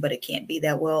machine, but it can't be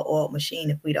that well-oiled machine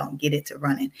if we don't get it to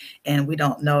running and we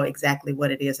don't know exactly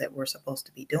what it is that we're supposed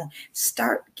to be doing.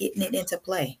 Start getting it into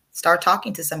play. Start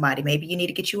talking to somebody. Maybe you need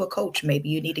to get you a coach. Maybe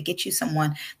you need to get you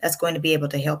someone that's going to be able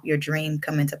to help your dream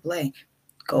come into play.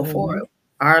 Go for it.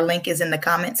 Our link is in the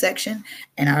comment section,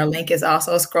 and our link is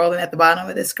also scrolling at the bottom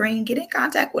of the screen. Get in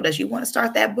contact with us. You want to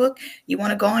start that book? You want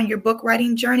to go on your book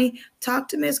writing journey? Talk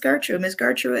to Ms. Gertrude. Ms.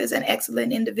 Gertrude is an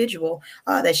excellent individual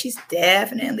that she's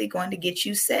definitely going to get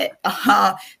you set.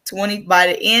 20 by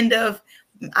the end of,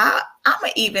 I'm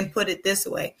going to even put it this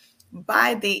way.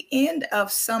 By the end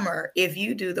of summer, if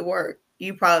you do the work,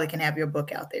 you probably can have your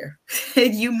book out there.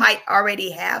 You might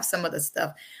already have some of the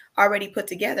stuff already put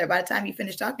together by the time you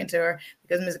finish talking to her,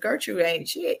 because Miss Gertrude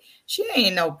she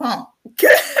ain't no punk.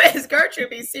 Miss Gertrude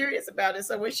be serious about it.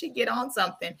 So when she get on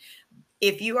something,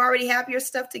 if you already have your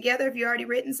stuff together, if you already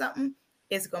written something,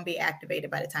 it's going to be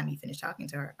activated by the time you finish talking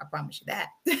to her. I promise you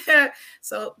that.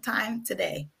 So time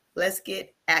today, let's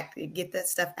get that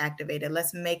stuff activated.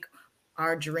 Let's make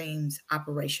our dreams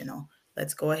operational.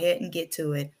 Let's go ahead and get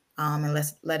to it. And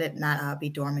let's let it not be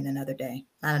dormant another day,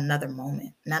 not another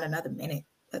moment, not another minute.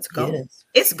 Let's go. Yes.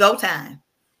 It's go time.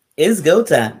 It's go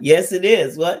time. Yes, it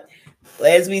is. What?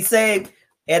 As we say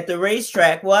at the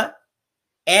racetrack, what?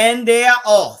 And they're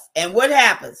off. And what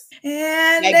happens?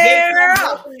 And they're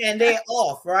off. And they're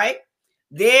off, right?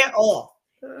 They're off.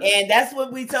 And that's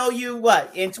what we told you,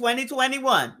 what? In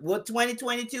 2021, what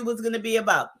 2022 was going to be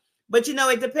about. But,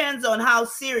 it depends on how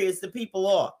serious the people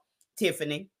are,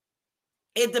 Tiffany.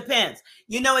 It depends.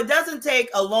 It doesn't take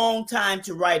a long time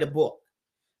to write a book.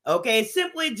 Okay,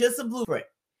 simply just a blueprint.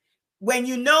 When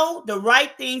you know the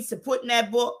right things to put in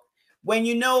that book, when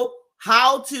you know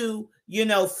how to,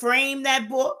 frame that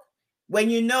book, when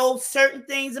you know certain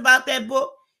things about that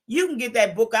book, you can get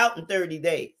that book out in 30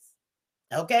 days.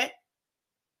 Okay?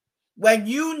 When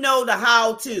you know the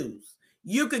how-tos,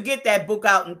 you could get that book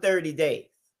out in 30 days.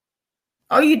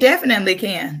 Oh, you definitely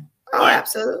can. Oh, yeah.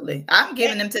 Absolutely. I'm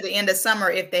giving them to the end of summer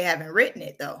if they haven't written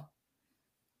it, though.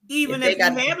 Even if you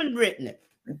haven't written it.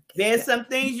 There's some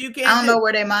things you I can't don't do. know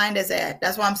where their mind is at.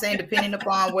 That's why I'm saying, depending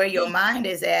upon where your mind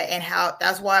is at and how,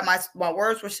 that's why my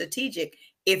words were strategic.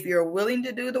 If you're willing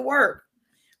to do the work,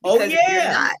 because if you're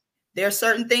not, there are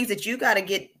certain things that you got to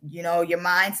get, your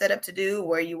mind set up to do,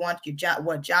 where you want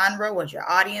what genre, what your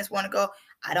audience want to go.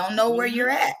 I don't know where you're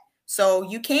at. So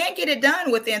you can't get it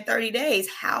done within 30 days.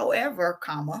 However,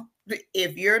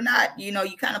 if you're not, you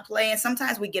kind of play, and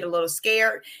sometimes we get a little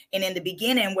scared. And in the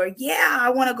beginning, where, I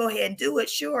want to go ahead and do it,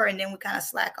 sure. And then we kind of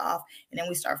slack off, and then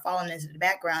we start falling into the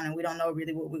background, and we don't know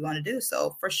really what we're going to do.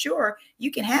 So for sure,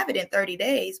 you can have it in 30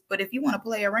 days. But if you want to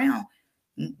play around,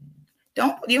 you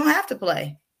don't have to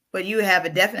play, but you have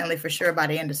it definitely for sure by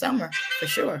the end of summer, for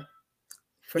sure.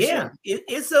 Sure.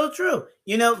 It's so true.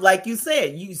 Like you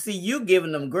said, you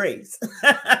giving them grace.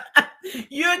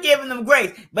 You're giving them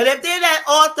grace. But if they're that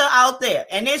author out there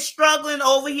and they're struggling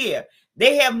over here,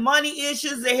 they have money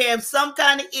issues, they have some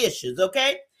kind of issues,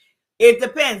 okay? It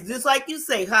depends, just like you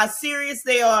say, how serious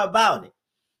they are about it.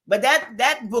 But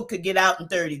that book could get out in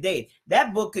 30 days.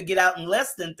 That book could get out in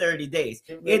less than 30 days.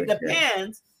 It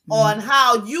depends on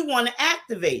how you want to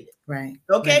activate it. Right.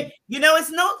 Okay?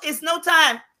 Right. It's no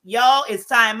time, y'all. It's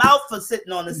time out for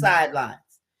sitting on the sidelines.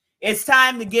 It's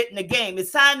time to get in the game.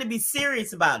 It's time to be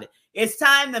serious about it. It's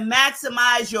time to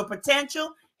maximize your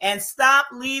potential and stop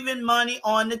leaving money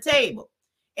on the table.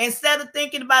 Instead of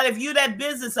thinking about, if you're that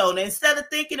business owner, instead of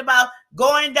thinking about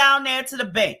going down there to the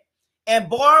bank and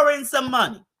borrowing some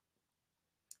money,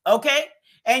 okay?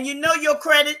 And your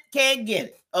credit can't get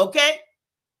it, okay?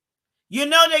 You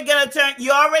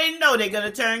already know they're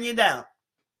going to turn you down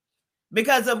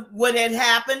because of what had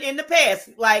happened in the past,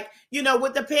 like,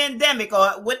 with the pandemic or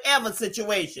whatever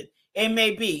situation it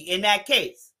may be in that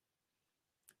case.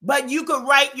 But you could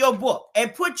write your book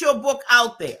and put your book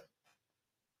out there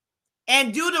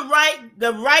and do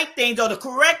the right things, or the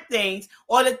correct things,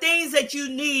 or the things that you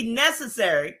need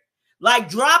necessary, like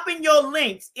dropping your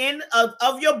links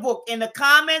of your book in the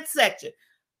comment section.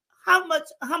 How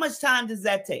much time does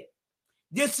that take?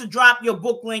 Just to drop your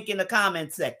book link in the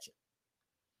comment section,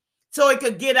 so it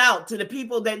could get out to the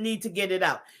people that need to get it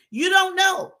out. You don't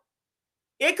know.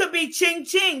 It could be ching,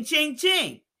 ching, ching,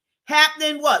 ching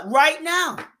happening right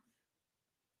now.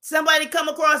 Somebody come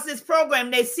across this program,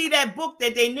 they see that book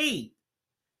that they need,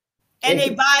 and they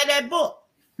buy that book.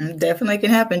 Definitely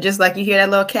can happen. Just like you hear that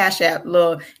little Cash App,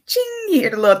 little ching, you hear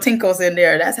the little tinkles in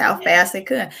there. That's how fast it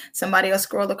could. Somebody will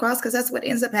scroll across, because that's what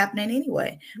ends up happening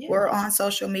anyway. We're on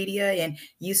social media, and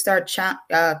you start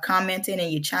commenting,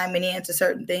 and you chiming in to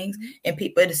certain things, and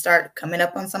people to start coming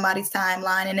up on somebody's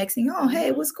timeline, and next thing,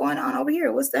 hey, what's going on over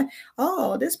here? What's that?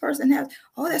 This person has,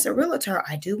 that's a realtor.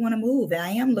 I do want to move, and I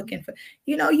am looking for,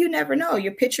 you never know.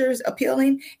 Your picture's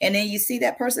appealing, and then you see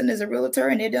that person is a realtor,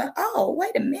 and they're done.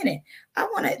 Wait a minute.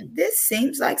 This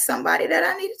seems like somebody that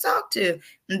I need to talk to.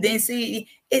 And then see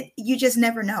it, you just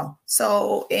never know.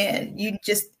 So, and you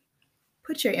just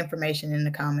put your information in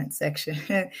the comment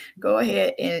section. Go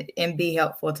ahead and be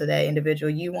helpful to that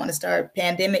individual. You want to start,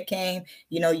 pandemic came,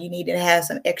 you need to have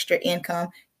some extra income.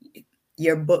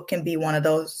 Your book can be one of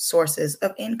those sources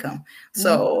of income.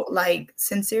 So like,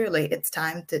 sincerely, it's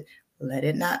time to let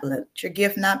your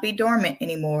gift not be dormant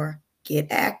anymore. Get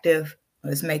active.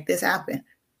 Let's make this happen.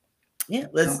 Yeah,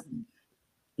 let's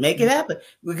make it happen,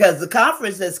 because the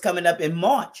conference that's coming up in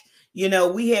March,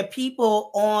 we have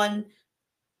people on,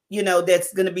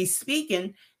 that's going to be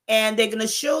speaking, and they're going to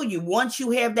show you, once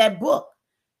you have that book,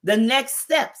 the next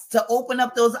steps to open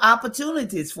up those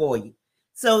opportunities for you.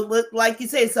 So like you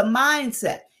say, it's a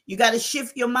mindset. You got to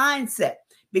shift your mindset,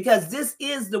 because this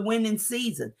is the winning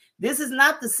season. This is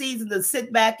not the season to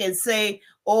sit back and say,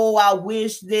 I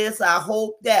wish this, I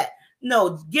hope that.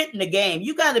 No, get in the game.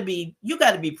 You got to be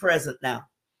present now.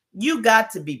 You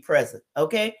got to be present.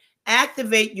 Okay.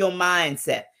 Activate your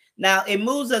mindset. Now it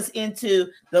moves us into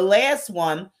the last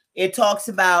one. It talks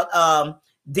about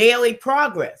daily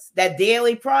progress, that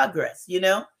daily progress. You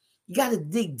got to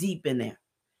dig deep in there.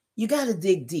 You got to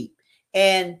dig deep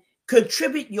and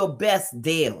contribute your best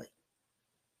daily.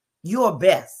 Your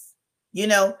best,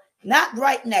 not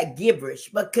writing that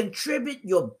gibberish, but contribute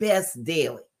your best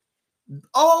daily.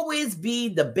 Always be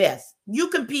the best. You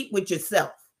compete with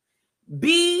yourself.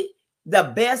 Be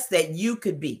the best that you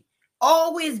could be.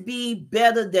 Always be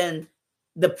better than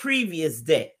the previous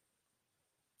day.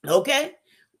 Okay?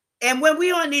 And when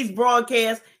we're on these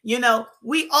broadcasts,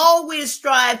 we always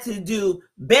strive to do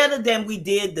better than we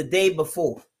did the day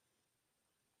before.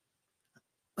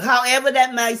 However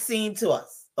that might seem to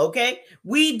us. Okay?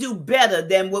 We do better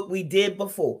than what we did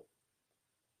before.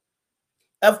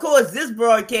 Of course, this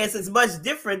broadcast is much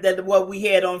different than what we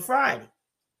had on Friday.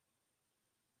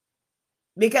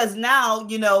 because now,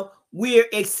 we're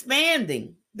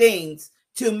expanding things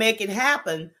to make it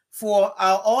happen for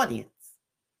our audience,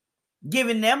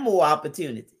 giving them more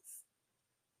opportunities.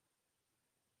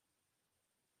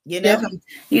 You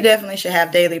definitely should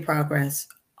have daily progress.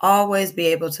 Always be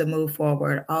able to move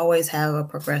forward. Always have a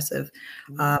progressive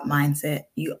mindset.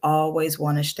 You always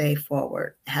want to stay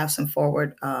forward. Have some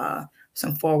forward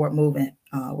movement.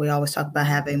 We always talk about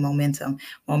having momentum.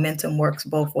 Momentum works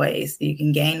both ways. You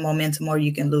can gain momentum or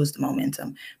you can lose the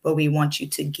momentum. But we want you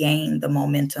to gain the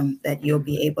momentum that you'll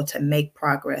be able to make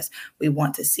progress. We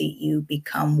want to see you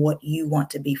become what you want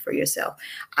to be for yourself.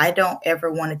 I don't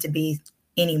ever want it to be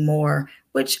anymore,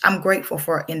 which I'm grateful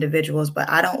for individuals, but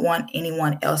I don't want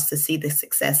anyone else to see the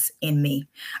success in me.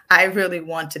 I really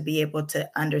want to be able to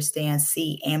understand,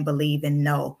 see, and believe and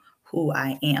know who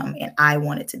I am and I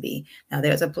want it to be. Now,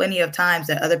 there's a plenty of times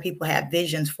that other people have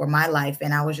visions for my life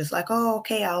and I was just like, oh,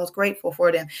 okay, I was grateful for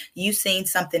them. You seen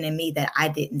something in me that I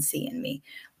didn't see in me.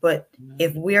 But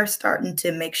if we're starting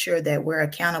to make sure that we're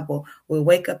accountable, we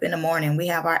wake up in the morning, we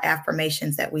have our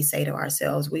affirmations that we say to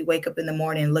ourselves. We wake up in the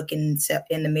morning, look in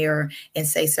the mirror and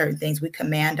say certain things. We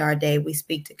command our day. We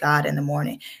speak to God in the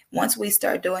morning. Once we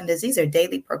start doing this, these are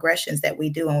daily progressions that we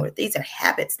do. And these are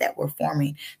habits that we're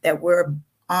forming, that we're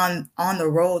on the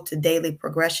road to daily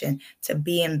progression, to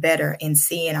being better and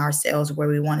seeing ourselves where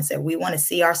we want to say. We want to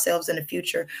see ourselves in the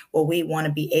future, where we want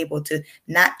to be able to,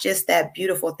 not just that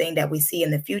beautiful thing that we see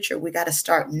in the future. We got to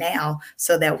start now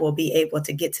so that we'll be able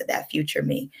to get to that future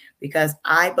me, because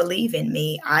I believe in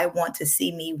me. I want to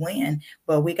see me win,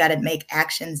 but we got to make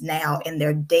actions now, and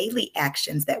they're daily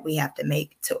actions that we have to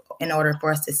make in order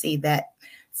for us to see that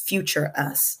future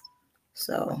us.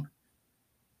 So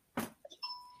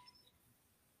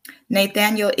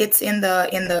Nathaniel, it's in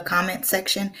the comment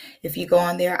section. If you go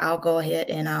on there, I'll go ahead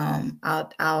and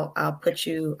I'll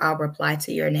reply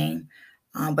to your name.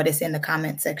 But it's in the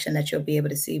comment section that you'll be able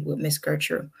to see with Miss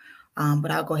Gertrude.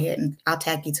 But I'll go ahead and I'll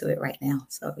tag you to it right now.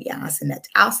 So yeah,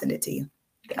 I'll send it to you.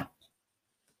 Yeah.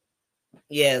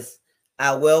 Yes,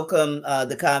 I welcome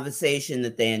the conversation,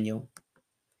 Nathaniel.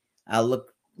 I'm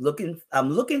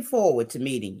looking forward to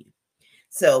meeting you.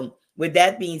 So with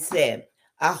that being said,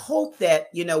 I hope that,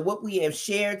 what we have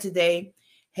shared today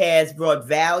has brought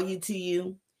value to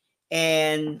you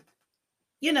and,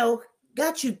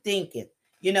 got you thinking,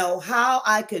 how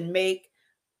I can make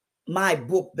my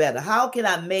book better. How can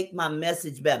I make my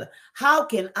message better? How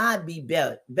can I be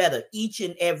better each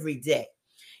and every day?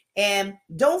 And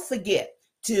don't forget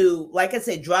to, like I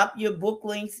said, drop your book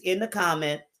links in the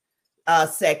comment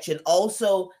section.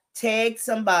 Also, tag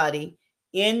somebody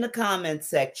in the comment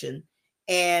section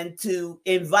and to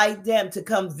invite them to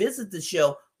come visit the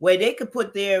show, where they could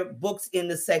put their books in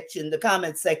the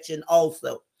comment section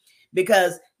also,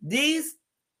 because this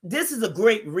is a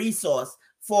great resource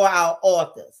for our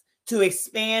authors to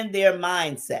expand their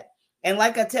mindset. And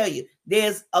like I tell you,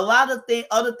 there's a lot of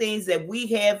other things that we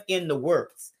have in the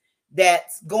works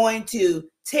that's going to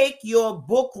take your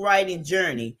book writing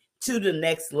journey to the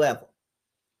next level,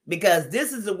 because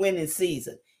this is a winning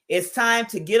season. It's time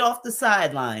to get off the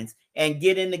sidelines and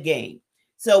get in the game.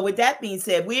 So with that being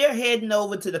said, we are heading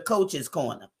over to the Coach's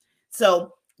Corner.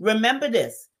 So remember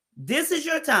this. This is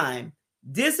your time.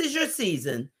 This is your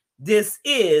season. This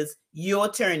is your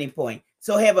turning point.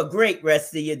 So have a great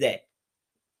rest of your day.